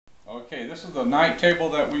Okay, this is the night table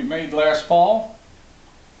that we made last fall.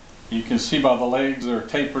 You can see by the legs they're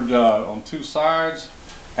tapered on two sides.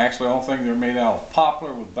 Actually, I don't think they're made out of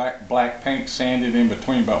poplar with black paint sanded in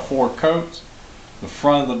between about 4 coats. The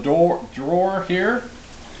front of the drawer here,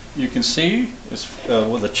 you can see is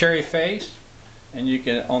with a cherry face, and you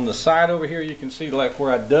can on the side over here you can see like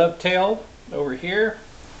where I dovetailed over here.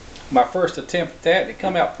 My first attempt at that, it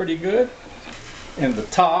come out pretty good. And the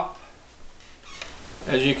top,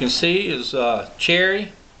 as you can see, is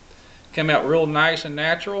cherry. Come out real nice and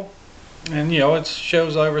natural, and you know it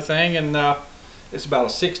shows everything. And it's about a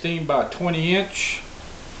 16 by 20 inch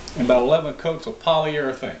and about 11 coats of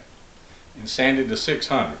polyurethane and sanded to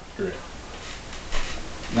 600 grit.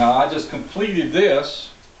 Now I just completed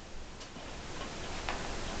this.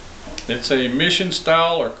 It's a Mission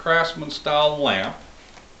style or Craftsman style lamp.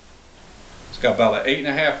 It's got about an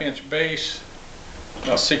 8.5 inch base,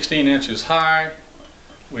 about 16 inches high.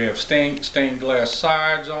 We have stained glass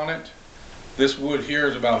sides on it. This wood here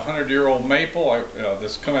is about 100-year-old maple.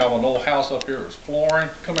 This come out of an old house up here. It's flooring.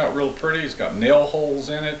 Come out real pretty. It's got nail holes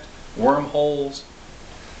in it, worm holes.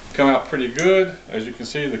 Come out pretty good. As you can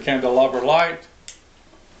see, the candelabra light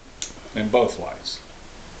and both lights.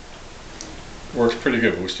 Works pretty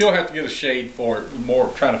good. But we still have to get a shade for it. More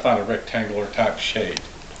trying to find a rectangular type shade.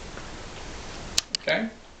 Okay.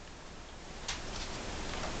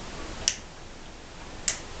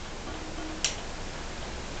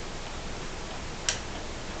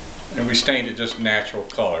 And we stained it just natural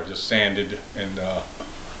color, just sanded and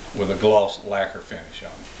with a gloss lacquer finish on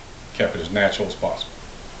it. Kept it as natural as possible.